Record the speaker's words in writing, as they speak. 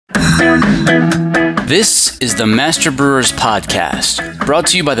This is the Master Brewers Podcast, brought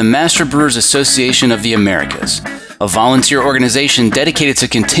to you by the Master Brewers Association of the Americas, a volunteer organization dedicated to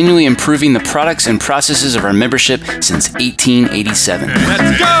continually improving the products and processes of our membership since 1887.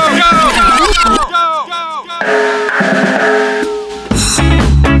 Let's go!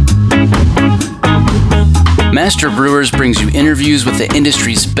 Master Brewers brings you interviews with the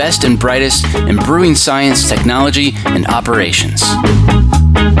industry's best and brightest in brewing science, technology, and operations.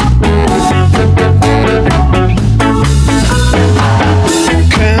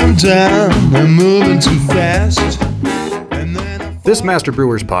 Calm down, I'm moving too fast. This Master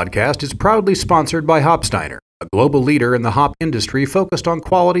Brewers podcast is proudly sponsored by Hopsteiner, a global leader in the hop industry focused on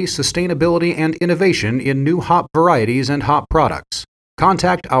quality, sustainability, and innovation in new hop varieties and hop products.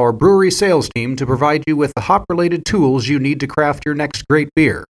 Contact our brewery sales team to provide you with the hop-related tools you need to craft your next great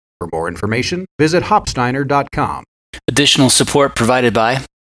beer. For more information, visit hopsteiner.com. Additional support provided by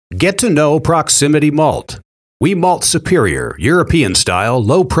Get to know Proximity Malt. We malt superior, European-style,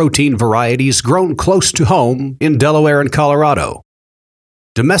 low-protein varieties grown close to home in Delaware and Colorado.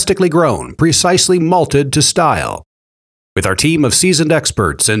 Domestically grown, precisely malted to style. With our team of seasoned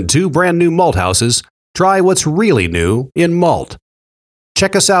experts and 2 brand-new malt houses, try what's really new in malt.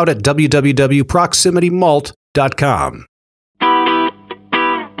 Check us out at www.proximitymalt.com.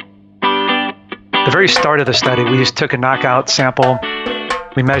 The very start of the study, we just took a knockout sample,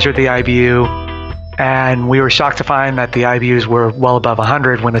 we measured the IBU, and we were shocked to find that the IBUs were well above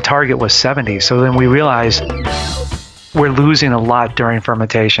 100 when the target was 70. So then we realized we're losing a lot during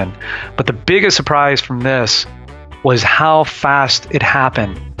fermentation. But the biggest surprise from this was how fast it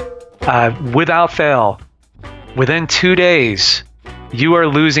happened. Without fail, within 2 days, you are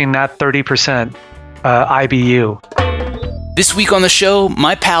losing that 30% IBU. This week on the show,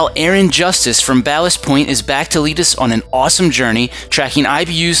 my pal Aaron Justice from Ballast Point is back to lead us on an awesome journey tracking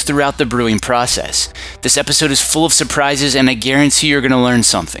IBUs throughout the brewing process. This episode is full of surprises and I guarantee you're going to learn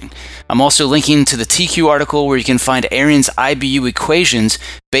something. I'm also linking to the TQ article where you can find Aaron's IBU equations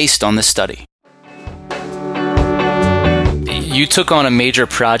based on the study. You took on a major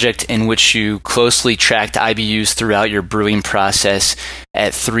project in which you closely tracked IBUs throughout your brewing process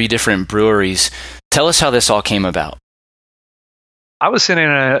at 3 different breweries. Tell us how this all came about. I was sitting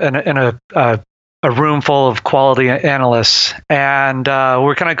in a room full of quality analysts, and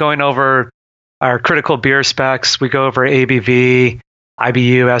we're kind of going over our critical beer specs. We go over ABV,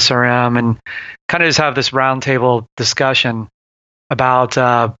 IBU, SRM, and kind of just have this roundtable discussion about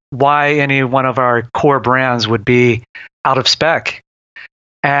why any one of our core brands would be out of spec.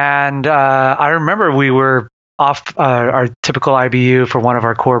 And I remember we were off our typical IBU for one of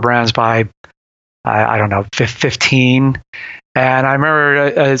our core brands by, 15. And I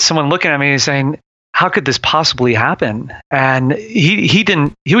remember someone looking at me and saying, how could this possibly happen? And he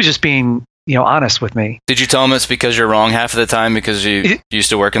was just being, honest with me. Did you tell him it's because you're wrong half of the time because you used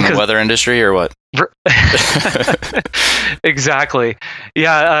to work in the weather industry or what? Exactly.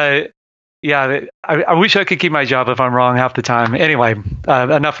 Yeah. I wish I could keep my job if I'm wrong half the time. Anyway,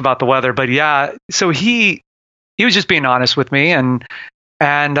 enough about the weather. But yeah, so he was just being honest with me, and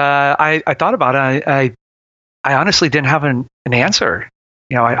I thought about it. I honestly didn't have an answer.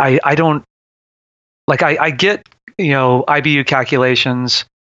 I don't I get IBU calculations,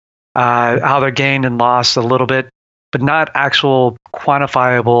 how they're gained and lost a little bit, but not actual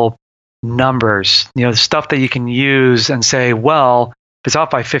quantifiable numbers. The stuff that you can use and say, well, if it's off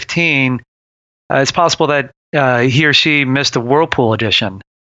by 15. It's possible that he or she missed a Whirlpool edition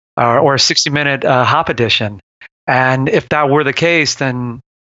or a 60-minute hop edition. And if that were the case, then,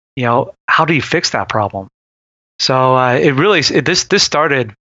 how do you fix that problem? So this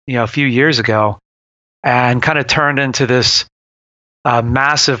started, a few years ago and kind of turned into this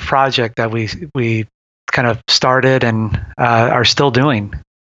massive project that we kind of started and are still doing.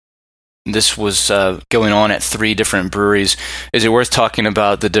 This was going on at 3 different breweries. Is it worth talking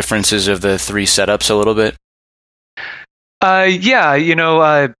about the differences of the 3 setups a little bit?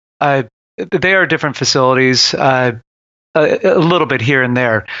 Yeah, they are different facilities, a little bit here and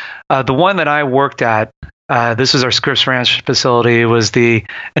there. The one that I worked at, this was our Scripps Ranch facility. It was the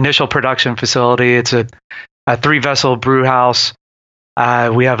initial production facility. It's a 3-vessel brew house.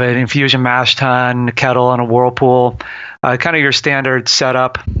 We have an infusion mash tun, a kettle, and a Whirlpool. Kind of your standard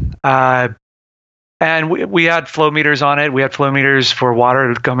setup. And we had flow meters on it. We had flow meters for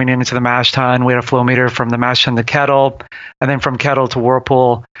water coming into the mash tun. We had a flow meter from the mash tun to kettle, and then from kettle to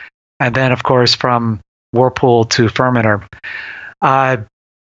Whirlpool, and then, of course, from Whirlpool to fermenter.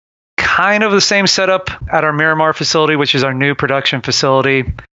 Kind of the same setup at our Miramar facility, which is our new production facility.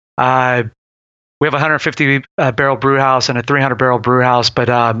 we have a 150 barrel brew house and a 300 barrel brew house,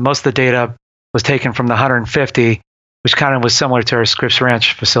 but most of the data was taken from the 150, which kind of was similar to our Scripps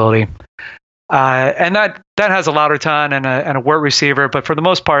Ranch facility. And that has a lauter ton and a wort receiver, but for the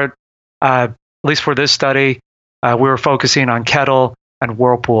most part, at least for this study, we were focusing on kettle and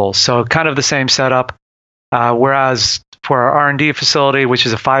whirlpool. So kind of the same setup. Whereas for our R&D facility, which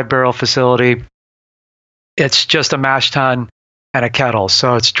is a 5-barrel facility, it's just a mash tun and a kettle.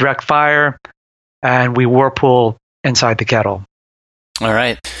 So it's direct fire, and we whirlpool inside the kettle. All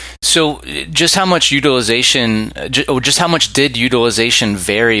right. So just how much did utilization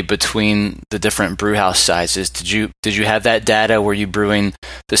vary between the different brew house sizes? Did you have that data? Were you brewing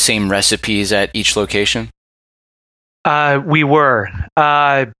the same recipes at each location? We were.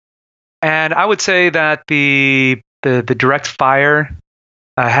 And I would say that the direct fire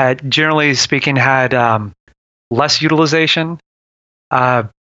had, generally speaking, had less utilization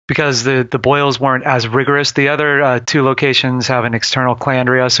because the boils weren't as rigorous. The other 2 locations have an external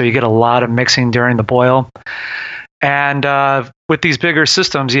calandria, so you get a lot of mixing during the boil. And with these bigger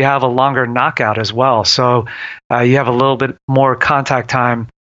systems, you have a longer knockout as well. So you have a little bit more contact time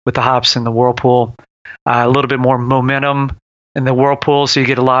with the hops in the whirlpool, a little bit more momentum in the whirlpool, so you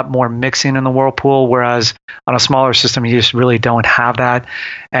get a lot more mixing in the whirlpool, whereas on a smaller system, you just really don't have that.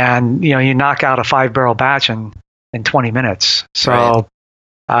 And, you knock out a 5-barrel batch in 20 minutes. So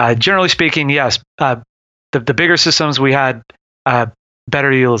generally speaking, yes, the bigger systems, we had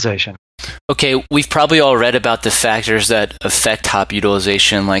better utilization. Okay, we've probably all read about the factors that affect hop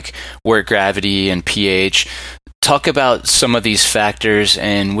utilization, like wort gravity and pH. Talk about some of these factors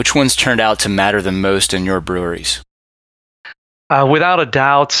and which ones turned out to matter the most in your breweries. Without a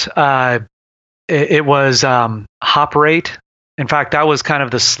doubt, it was hop rate. In fact, that was kind of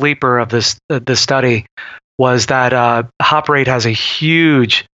the sleeper of this study, was that hop rate has a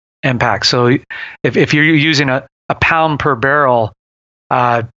huge impact. So if you're using a pound per barrel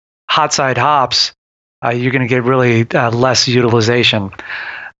hot side hops, you're going to get really less utilization.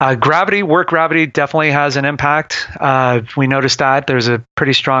 Wort gravity definitely has an impact. We noticed that there's a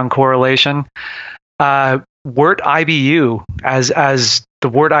pretty strong correlation. Wort IBU, as the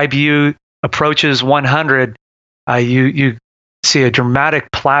wort IBU approaches 100, you see a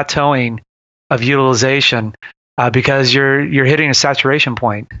dramatic plateauing of utilization because you're hitting a saturation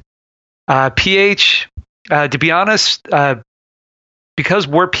point. pH, to be honest, because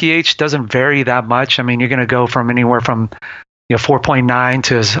wort pH doesn't vary that much. I mean, you're going to go from anywhere from 4.9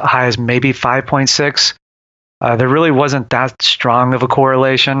 to as high as maybe 5.6. There really wasn't that strong of a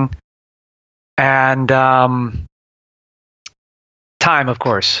correlation. And time, of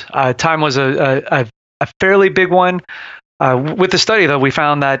course. Time was a fairly big one. With the study, though, we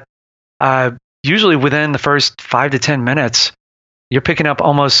found that usually within the first 5 to 10 minutes, you're picking up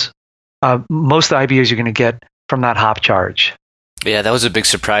almost most of the IBUs you're going to get from that hop charge. Yeah, that was a big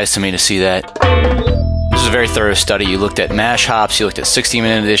surprise to me to see that. This was a very thorough study. You looked at mash hops, you looked at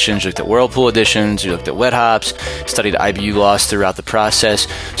 60-minute additions, you looked at whirlpool additions, you looked at wet hops, studied IBU loss throughout the process.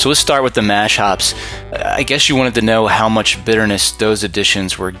 So let's start with the mash hops. I guess you wanted to know how much bitterness those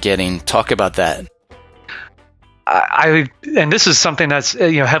additions were getting. Talk about that. And this is something that's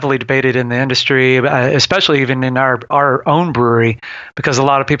heavily debated in the industry, especially even in our own brewery, because a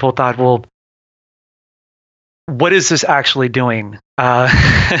lot of people thought, well, what is this actually doing?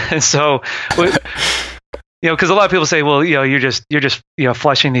 So, because a lot of people say, well, you're just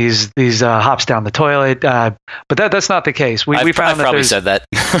flushing these hops down the toilet, but that's not the case. We found that probably said that.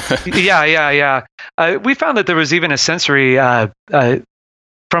 yeah. We found that there was even a sensory.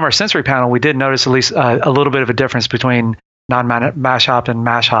 From our sensory panel, we did notice at least a little bit of a difference between non-mash hop and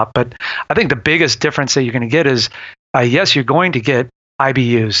mash hop. But I think the biggest difference that you're going to get is, yes, you're going to get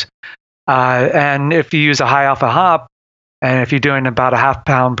IBUs. And if you use a high alpha hop, and if you're doing about a half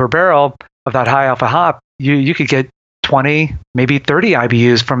pound per barrel of that high alpha hop, you could get 20, maybe 30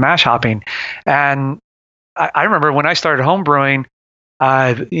 IBUs from mash hopping. And I remember when I started home brewing,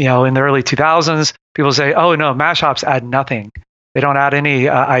 in the early 2000s, people say, oh, no, mash hops add nothing. They don't add any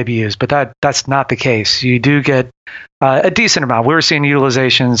IBUs, but that's not the case. You do get a decent amount. We were seeing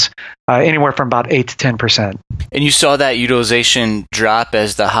utilizations anywhere from about 8 to 10%. And you saw that utilization drop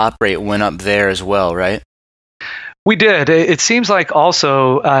as the hop rate went up there as well, right? We did. It seems like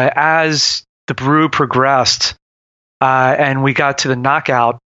also as the brew progressed and we got to the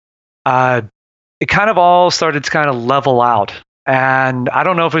knockout, it kind of all started to kind of level out. And I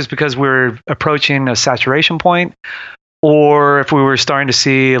don't know if it was because we were approaching a saturation point, or if we were starting to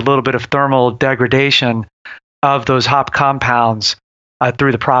see a little bit of thermal degradation of those hop compounds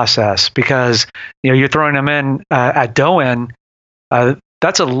through the process, because you're throwing them in at dough in.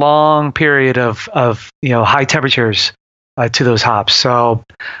 that's a long period of high temperatures to those hops. So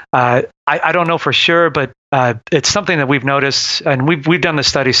I don't know for sure, but it's something that we've noticed, and we've done this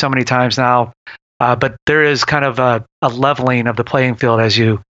study so many times now. But there is kind of a leveling of the playing field as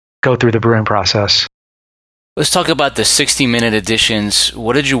you go through the brewing process. Let's talk about the 60-minute additions.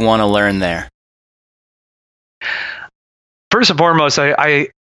 What did you want to learn there? First and foremost, I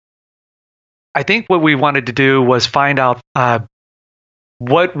think what we wanted to do was find out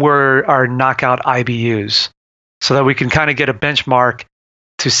what were our knockout IBUs, so that we can kind of get a benchmark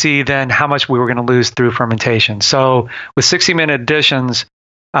to see then how much we were going to lose through fermentation. So with 60-minute additions,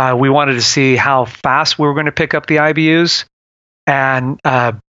 we wanted to see how fast we were going to pick up the IBUs and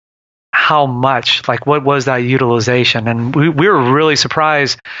how much, like what was that utilization. And we were really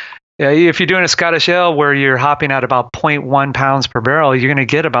surprised. If you're doing a Scottish ale where you're hopping at about 0.1 pounds per barrel, you're going to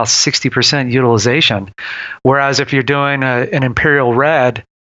get about 60% utilization. Whereas if you're doing an Imperial Red,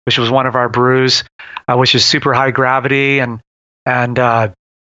 which was one of our brews, which is super high gravity and the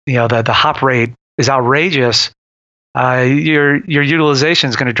hop rate is outrageous, your utilization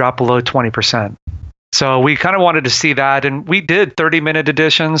is going to drop below 20%. So we kind of wanted to see that, and we did 30-minute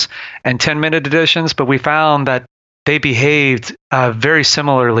additions and 10-minute additions, but we found that they behaved very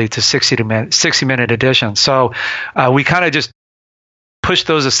similarly to 60-minute additions. So we kind of just pushed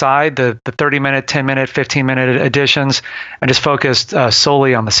those aside, the 30-minute, 10-minute, 15-minute additions, and just focused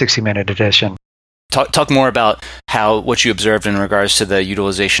solely on the 60-minute addition. Talk more about what you observed in regards to the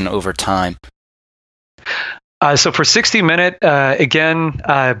utilization over time. So for 60-minute, again,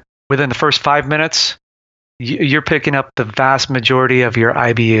 within the first 5 minutes, you're picking up the vast majority of your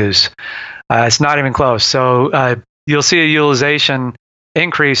IBUs. It's not even close. So you'll see a utilization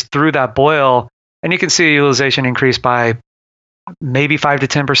increase through that boil, and you can see a utilization increase by maybe 5 to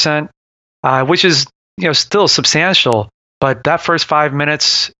 10%, which is still substantial. But that first 5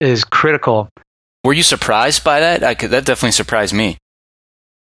 minutes is critical. Were you surprised by that? That definitely surprised me.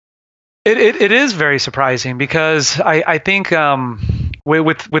 It is very surprising because I think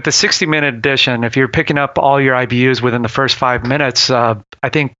with the 60-minute addition, if you're picking up all your IBUs within the first 5 minutes, I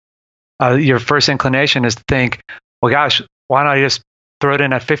think your first inclination is to think, well, gosh, why not just throw it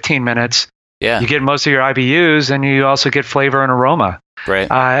in at 15 minutes? Yeah, you get most of your IBUs, and you also get flavor and aroma.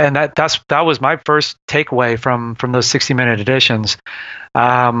 Right. And that was my first takeaway from those 60-minute additions.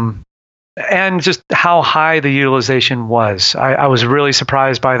 And just how high the utilization was. I was really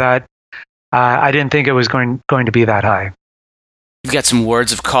surprised by that. I didn't think it was going to be that high. You've got some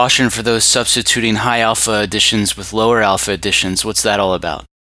words of caution for those substituting high alpha additions with lower alpha additions. What's that all about?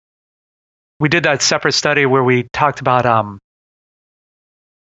 We did that separate study where we talked about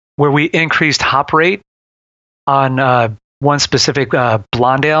where we increased hop rate on one specific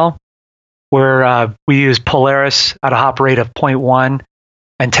blonde ale, where we used Polaris at a hop rate of 0.1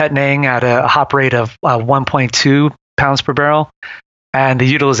 and Tettnang at a hop rate of 1.2 pounds per barrel. And the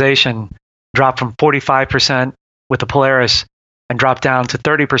utilization dropped from 45% with the Polaris and dropped down to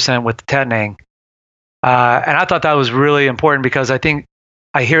 30% with the Tettnang. And I thought that was really important because I think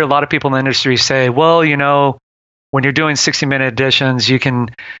I hear a lot of people in the industry say, well, when you're doing 60-minute additions, you can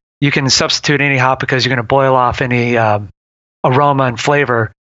substitute any hop because you're going to boil off any aroma and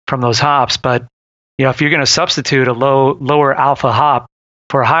flavor from those hops. But if you're going to substitute a lower alpha hop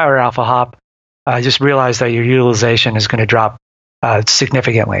for a higher alpha hop, just realize that your utilization is going to drop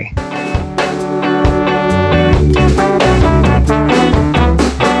significantly.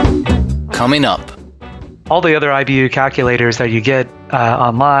 Coming up, all the other IBU calculators that you get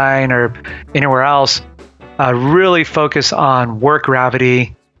online or anywhere else really focus on work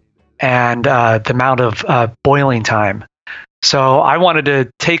gravity and the amount of boiling time. So I wanted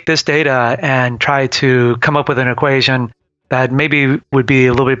to take this data and try to come up with an equation that maybe would be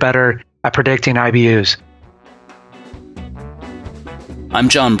a little bit better at predicting IBUs. I'm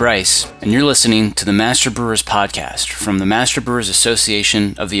John Bryce, and you're listening to the Master Brewers Podcast from the Master Brewers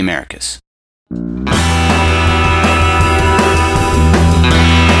Association of the Americas.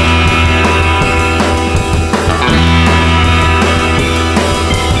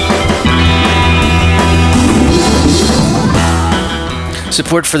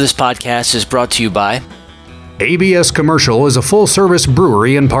 Support for this podcast is brought to you by ABS Commercial is a full-service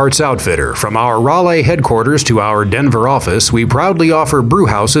brewery and parts outfitter. From our Raleigh headquarters to our Denver office, we proudly offer brew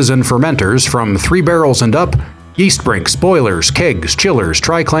houses and fermenters from 3 barrels and up, yeast brinks, boilers, kegs, chillers,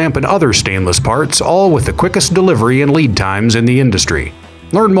 tri-clamp, and other stainless parts, all with the quickest delivery and lead times in the industry.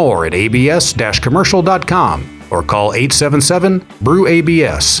 Learn more at abs-commercial.com or call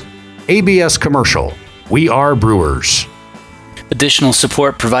 877-BREW-ABS. ABS Commercial. We are brewers. Additional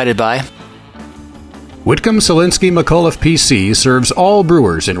support provided by Whitcomb Selinsky McCullough PC serves all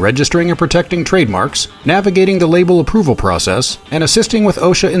brewers in registering and protecting trademarks, navigating the label approval process, and assisting with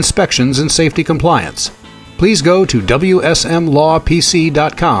OSHA inspections and safety compliance. Please go to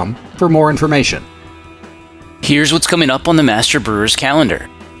wsmlawpc.com for more information. Here's what's coming up on the Master Brewers calendar.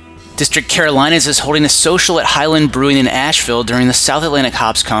 District Carolinas is holding a social at Highland Brewing in Asheville during the South Atlantic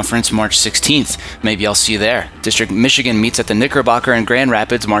Hops Conference March 16th. Maybe I'll see you there. District Michigan meets at the Knickerbocker in Grand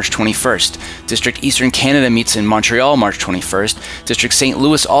Rapids March 21st. District Eastern Canada meets in Montreal March 21st. District St.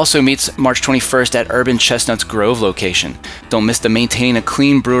 Louis also meets March 21st at Urban Chestnut's Grove location. Don't miss the Maintaining a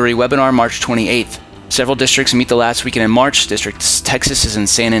Clean Brewery webinar March 28th. Several districts meet the last weekend in March. District Texas is in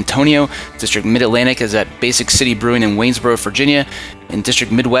San Antonio. District Mid-Atlantic is at Basic City Brewing in Waynesboro, Virginia. And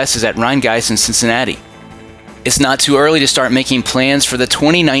District Midwest is at Rheingeist in Cincinnati. It's not too early to start making plans for the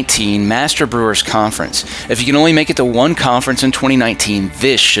 2019 Master Brewers Conference. If you can only make it to one conference in 2019,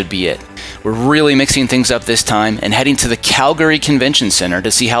 this should be it. We're really mixing things up this time and heading to the Calgary Convention Center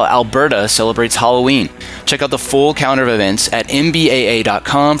to see how Alberta celebrates Halloween. Check out the full calendar of events at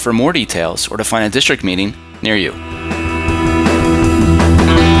mbaa.com for more details or to find a district meeting near you.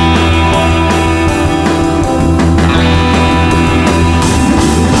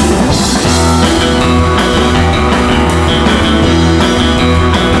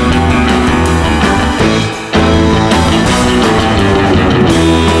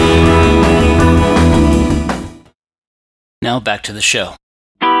 Now back to the show.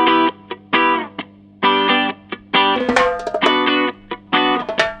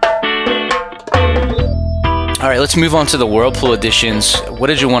 All right, let's move on to the Whirlpool editions. What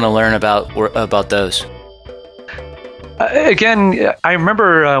did you want to learn about those? Again, I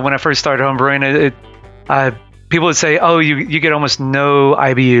remember when I first started homebrewing, people would say, "Oh, you get almost no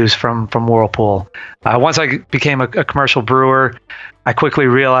IBUs from Whirlpool." Once I became a commercial brewer, I quickly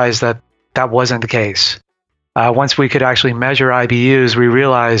realized that wasn't the case. Once we could actually measure IBUs, we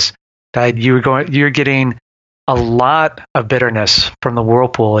realized that you're getting a lot of bitterness from the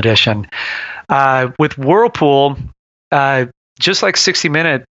Whirlpool edition. With Whirlpool, just like 60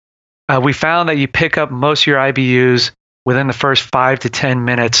 Minute, we found that you pick up most of your IBUs within the first 5 to 10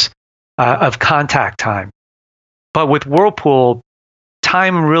 minutes of contact time. But with Whirlpool,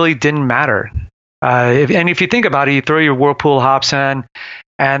 time really didn't matter. If you think about it, you throw your Whirlpool hops in,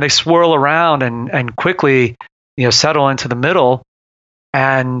 and they swirl around and quickly, settle into the middle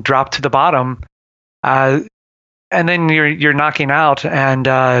and drop to the bottom, and then you're knocking out, and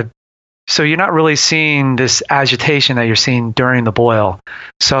so you're not really seeing this agitation that you're seeing during the boil.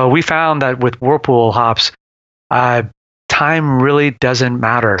 So we found that with Whirlpool hops, time really doesn't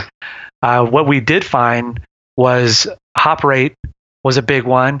matter. What we did find was hop rate was a big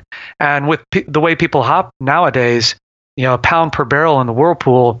one, and with the way people hop nowadays, a pound per barrel in the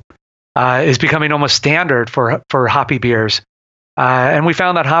Whirlpool is becoming almost standard for hoppy beers. And we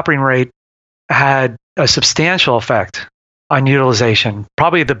found that hopping rate had a substantial effect on utilization,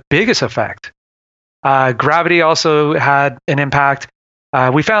 probably the biggest effect. Gravity also had an impact.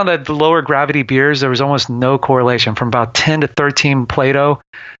 We found that the lower gravity beers, there was almost no correlation. From about 10 to 13 Plato,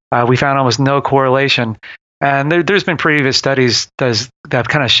 we found almost no correlation. And there's been previous studies that have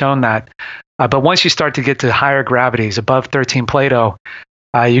kind of shown that. But once you start to get to higher gravities, above 13 Plato,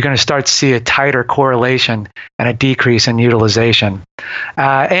 you're going to start to see a tighter correlation and a decrease in utilization.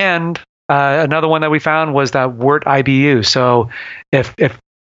 And another one that we found was that wort IBU. So if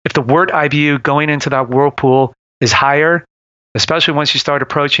the wort IBU going into that Whirlpool is higher, especially once you start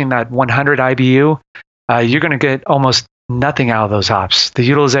approaching that 100 IBU, you're going to get almost nothing out of those hops. The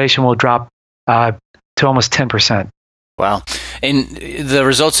utilization will drop to almost 10%. Wow. And the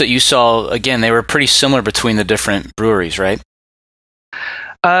results that you saw, again, they were pretty similar between the different breweries, right?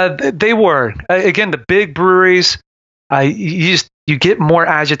 They were. Again, the big breweries, you get more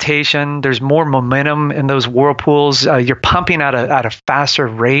agitation. There's more momentum in those Whirlpools. You're pumping at a faster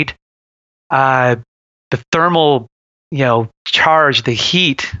rate. The thermal, charge, the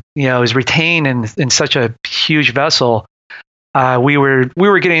heat, is retained in such a huge vessel. We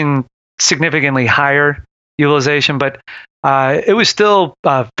were getting significantly higher utilization, but it was still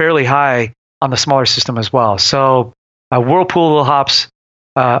fairly high on the smaller system as well. So Whirlpool hops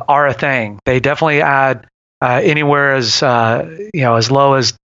are a thing. They definitely add anywhere as low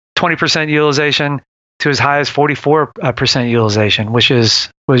as 20% utilization to as high as 44% utilization, which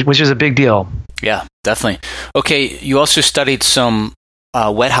is a big deal. Yeah, definitely. Okay, you also studied some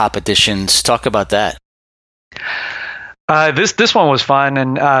wet hop additions. Talk about that. This one was fun,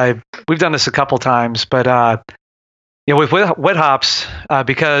 and we've done this a couple times. But with wet hops,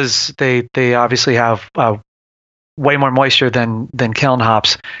 because they obviously have way more moisture than kiln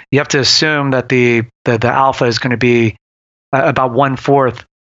hops, you have to assume that the alpha is going to be about 1/4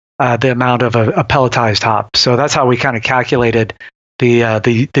 the amount of a pelletized hop. So that's how we kind of calculated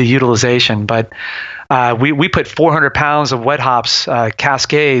the utilization. But we put 400 pounds of wet hops,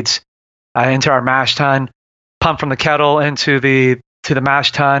 cascades, into our mash tun, pumped from the kettle into the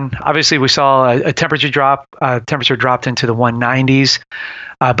mash tun. Obviously, we saw a temperature drop. Temperature dropped into the 190s,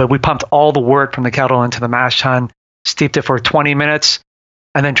 but we pumped all the wort from the kettle into the mash tun, steeped it for 20 minutes,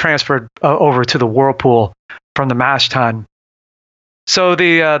 and then transferred over to the whirlpool from the mash tun. So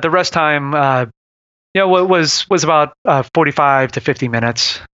the rest time, was about 45 to 50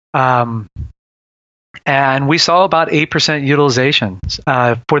 minutes, and we saw about 8% utilization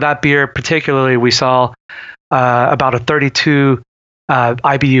for that beer. Particularly, we saw about a 32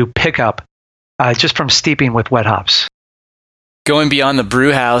 IBU pickup just from steeping with wet hops. Going beyond the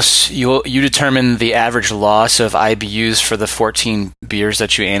brew house, you determined the average loss of IBUs for the 14 beers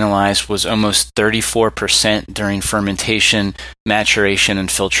that you analyzed was almost 34% during fermentation, maturation, and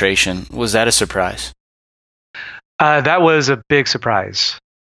filtration. Was that a surprise? That was a big surprise.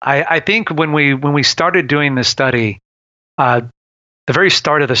 I think when we started doing this study, the very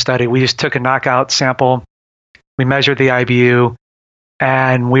start of the study, we just took a knockout sample, we measured the IBU,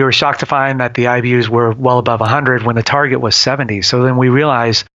 and we were shocked to find that the IBUs were well above 100 when the target was 70. So then we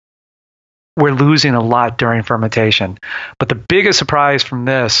realized we're losing a lot during fermentation. But the biggest surprise from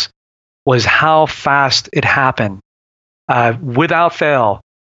this was how fast it happened. Without fail,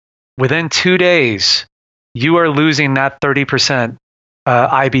 within 2 days, you are losing that 30%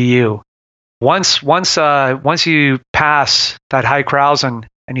 IBU. Once you pass that high Krausen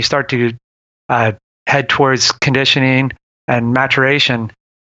and you start to head towards conditioning and maturation,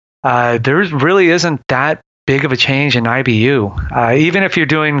 there really isn't that big of a change in IBU. Even if you're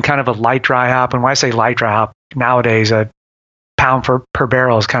doing kind of a light dry hop, and when I say light dry hop, nowadays a pound per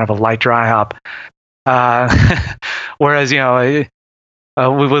barrel is kind of a light dry hop. Whereas, we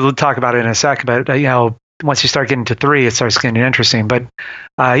will talk about it in a sec, but, once you start getting to 3, it starts getting interesting. But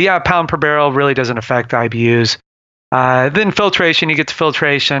a pound per barrel really doesn't affect IBUs. Then filtration, you get to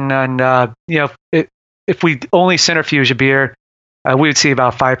filtration, and if we only centrifuge a beer, we would see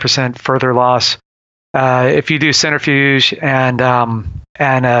about 5% further loss. If you do centrifuge and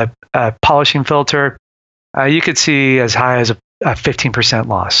a polishing filter, you could see as high as a 15%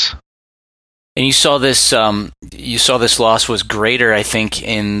 loss. And you saw this loss was greater, I think,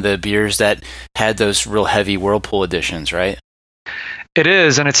 in the beers that had those real heavy whirlpool additions, right? It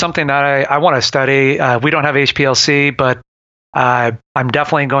is, and it's something that I want to study. We don't have HPLC, but I'm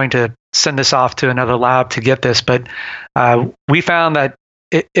definitely going to send this off to another lab to get this. But we found that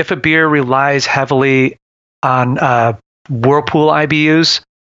if a beer relies heavily on whirlpool IBUs,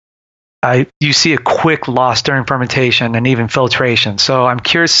 you see a quick loss during fermentation and even filtration. So I'm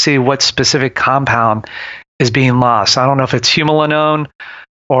curious to see what specific compound is being lost. I don't know if it's humilinone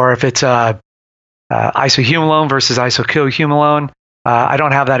or if it's isohumalone versus isocohumalone. I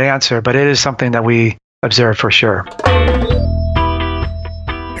don't have that answer, but it is something that we observe for sure.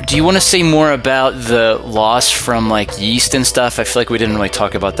 Do you want to say more about the loss from like yeast and stuff? I feel like we didn't really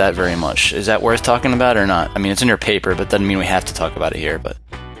talk about that very much. Is that worth talking about or not? I mean, it's in your paper, but doesn't mean we have to talk about it here. But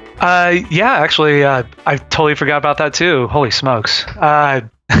actually, I totally forgot about that too. Holy smokes.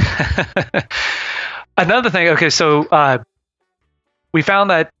 Another thing, okay, so we found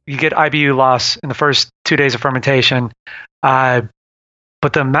that you get IBU loss in the first 2 days of fermentation,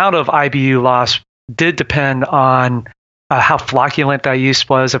 but the amount of IBU loss did depend on how flocculent that yeast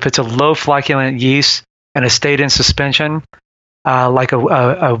was. If it's a low flocculent yeast and it stayed in suspension, like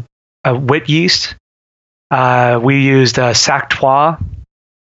a wit yeast, we used Sac Trois.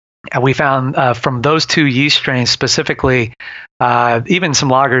 And we found from those 2 yeast strains specifically, even some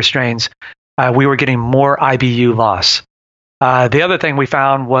lager strains, we were getting more IBU loss. The other thing we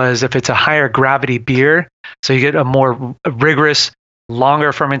found was if it's a higher gravity beer, so you get a more rigorous,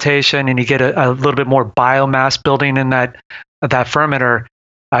 longer fermentation, and you get a little bit more biomass building in that fermenter,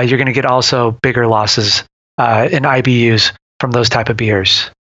 you're going to get also bigger losses in IBUs from those type of beers.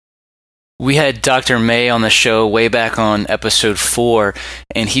 We had Dr. May on the show way back on episode 4,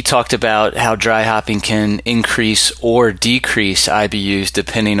 and he talked about how dry hopping can increase or decrease IBUs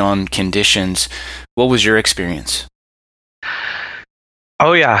depending on conditions. What was your experience?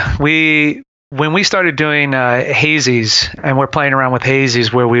 Oh yeah, when we started doing hazies, and we're playing around with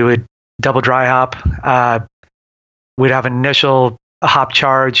hazies where we would double dry hop, we'd have an initial hop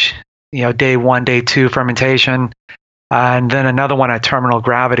charge, day 1, day 2 fermentation, and then another one at terminal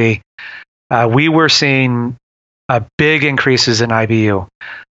gravity. We were seeing big increases in IBU.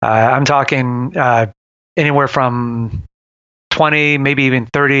 I'm talking anywhere from 20, maybe even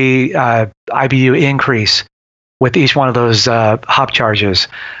 30 IBU increase with each one of those hop charges.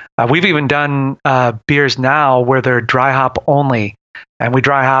 We've even done beers now where they're dry hop only, and we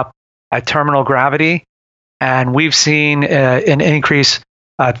dry hop at terminal gravity, and we've seen an increase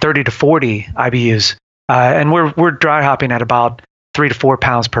 30 to 40 IBUs, and we're dry hopping at about 3 to 4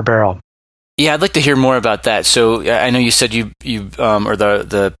 pounds per barrel. Yeah, I'd like to hear more about that. So I know you said you or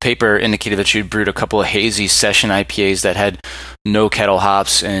the paper indicated that you brewed a couple of hazy session IPAs that had no kettle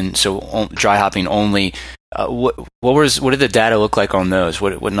hops, and so dry hopping only. What did the data look like on those?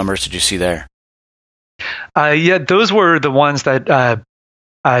 What numbers did you see there? Yeah, those were the ones that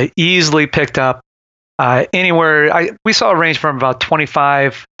easily picked up anywhere. We saw a range from about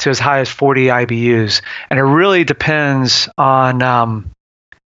 25 to as high as 40 IBUs, and it really depends on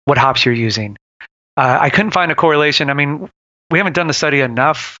what hops you're using. I couldn't find a correlation. I mean, we haven't done the study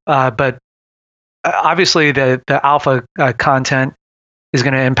enough, but obviously the alpha content is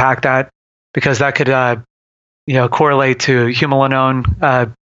going to impact that, because that could correlate to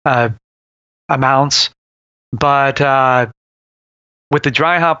humulinone amounts. But with the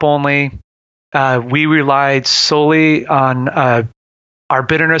dry hop only, we relied solely on our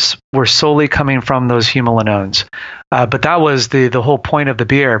bitterness were solely coming from those humulinones. But that was the whole point of the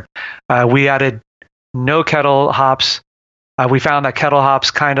beer. We added no kettle hops. We found that kettle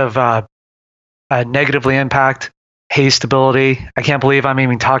hops kind of negatively impact haze stability. I can't believe I'm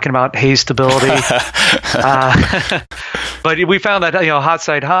even talking about haze stability. But we found that hot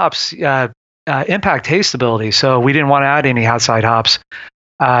side hops impact haze stability, so we didn't want to add any hot side hops,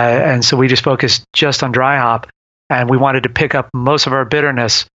 and so we just focused just on dry hop, and we wanted to pick up most of our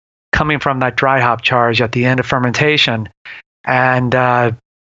bitterness coming from that dry hop charge at the end of fermentation. And the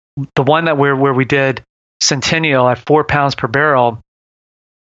one that where we did Centennial at 4 pounds per barrel,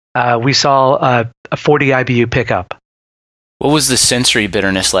 we saw a 40 IBU pickup. What was the sensory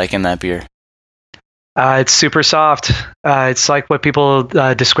bitterness like in that beer? It's super soft. It's like what people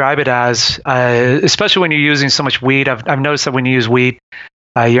describe it as, especially when you're using so much wheat. I've noticed that when you use wheat,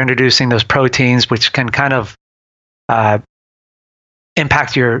 you're introducing those proteins, which can kind of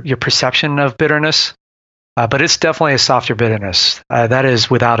impact your perception of bitterness. But it's definitely a softer bitterness. That is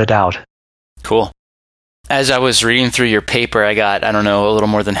without a doubt. Cool. As I was reading through your paper, I got, a little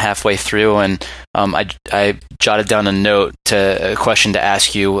more than halfway through, and I jotted down a question to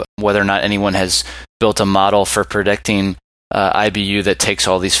ask you whether or not anyone has built a model for predicting IBU that takes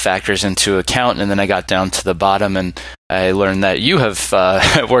all these factors into account. And then I got down to the bottom, and I learned that you have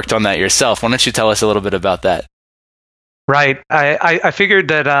worked on that yourself. Why don't you tell us a little bit about that? Right. I figured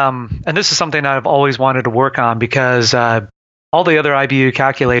that, and this is something I've always wanted to work on, because all the other IBU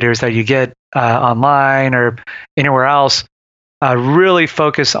calculators that you get online or anywhere else really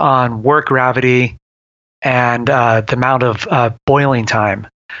focus on work gravity and the amount of boiling time.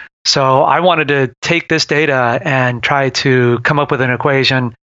 So I wanted to take this data and try to come up with an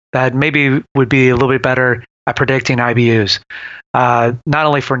equation that maybe would be a little bit better at predicting IBUs, not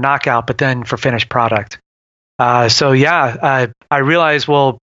only for knockout, but then for finished product. I realized,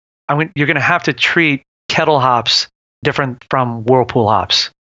 you're going to have to treat kettle hops different from whirlpool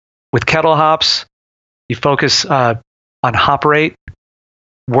hops. With kettle hops, you focus on hop rate,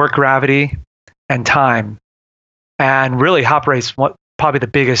 work gravity, and time. And really, hop rate's probably the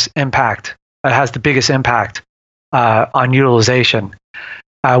biggest impact. It has the biggest impact on utilization.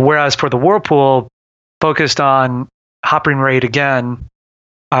 Whereas for the whirlpool, focused on hopping rate again,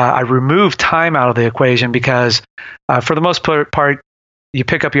 I removed time out of the equation, because for the most part, you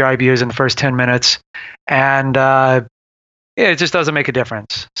pick up your IBUs in the first 10 minutes, and it just doesn't make a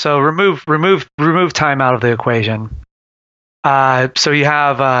difference. So remove time out of the equation. So you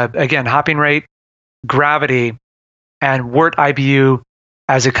have, again, hopping rate, gravity, and wort IBU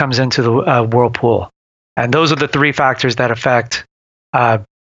as it comes into the whirlpool. And those are the three factors that affect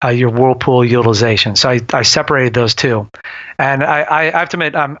your whirlpool utilization. So I separated those two. And I have to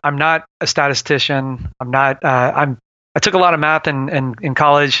admit, I'm not a statistician. I took a lot of math in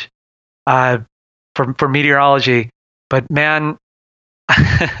college for meteorology. But man,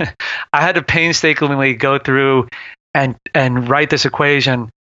 I had to painstakingly go through and write this equation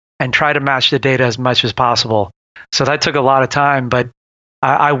and try to match the data as much as possible. So that took a lot of time. But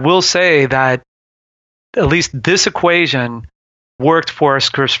I will say that at least this equation worked for our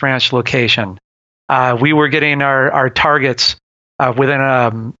Scripps Branch location. We were getting our targets within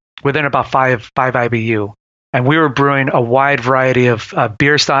about 5 IBU, and we were brewing a wide variety of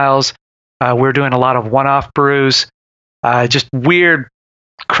beer styles. We were doing a lot of one-off brews. Just weird,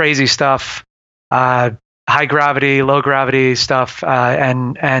 crazy stuff. high gravity, low gravity stuff,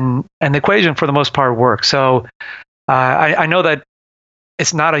 and the equation for the most part works. So I know that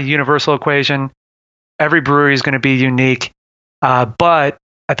it's not a universal equation. Every brewery is going to be unique, but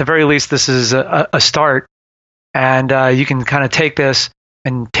at the very least, this is a start, and you can kind of take this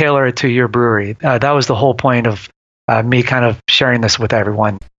and tailor it to your brewery. That was the whole point of me kind of sharing this with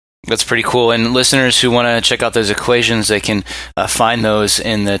everyone. That's pretty cool. And listeners who want to check out those equations, they can find those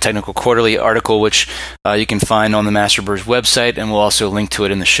in the Technical Quarterly article, which you can find on the Master Brewers website, and we'll also link to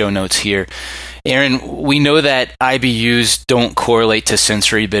it in the show notes here. Aaron, we know that IBUs don't correlate to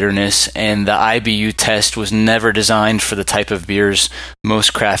sensory bitterness, and the IBU test was never designed for the type of beers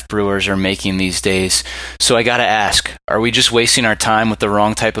most craft brewers are making these days. So I got to ask, are we just wasting our time with the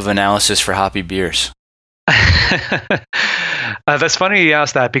wrong type of analysis for hoppy beers? That's funny you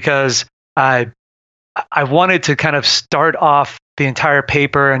asked that, because I wanted to kind of start off the entire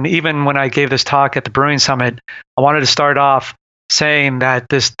paper, and even when I gave this talk at the Brewing Summit, I wanted to start off saying that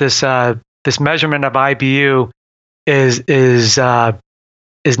this measurement of IBU is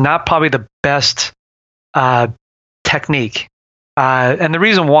not probably the best technique, and the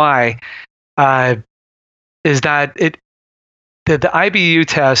reason why is that the IBU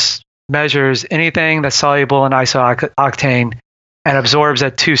test measures anything that's soluble in isooctane and absorbs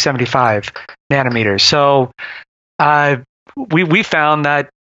at 275 nanometers. So we found that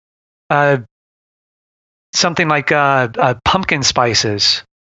something like pumpkin spices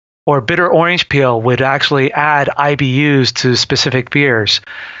or bitter orange peel would actually add IBUs to specific beers.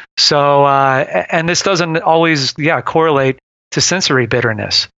 So and this doesn't always correlate to sensory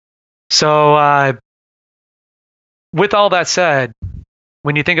bitterness. So with all that said,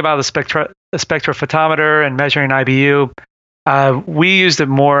 when you think about the spectrophotometer and measuring IBU, we used it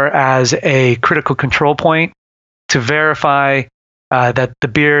more as a critical control point to verify that the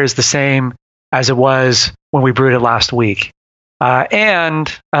beer is the same as it was when we brewed it last week. And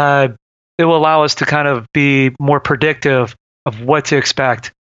it will allow us to kind of be more predictive of what to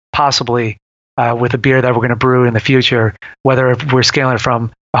expect possibly with a beer that we're going to brew in the future, whether we're scaling it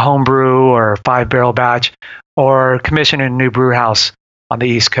from a home brew or a 5-barrel batch or commissioning a new brew house on the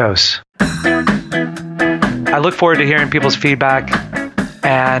East Coast. I look forward to hearing people's feedback,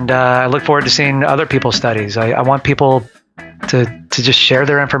 and I look forward to seeing other people's studies. I want people to just share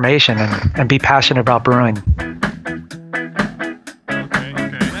their information and be passionate about brewing.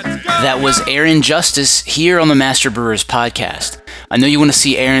 That was Aaron Justice here on the Master Brewers podcast. I know you want to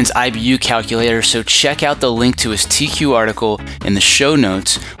see Aaron's IBU calculator, so check out the link to his TQ article in the show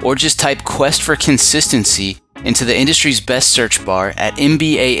notes, or just type Quest for Consistency into the industry's best search bar at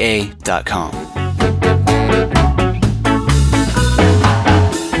mbaa.com.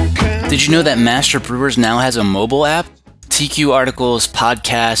 Did you know that Master Brewers now has a mobile app? TQ articles,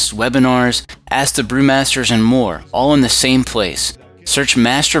 podcasts, webinars, Ask the Brewmasters, and more, all in the same place. Search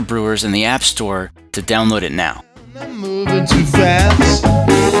Master Brewers in the App Store to download it now. I'm moving too fast,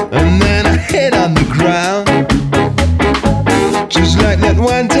 and then I hit on the ground. Just like that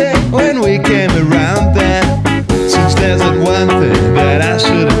one day when we came around there. Since there's that one thing that I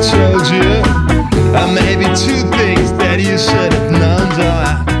should have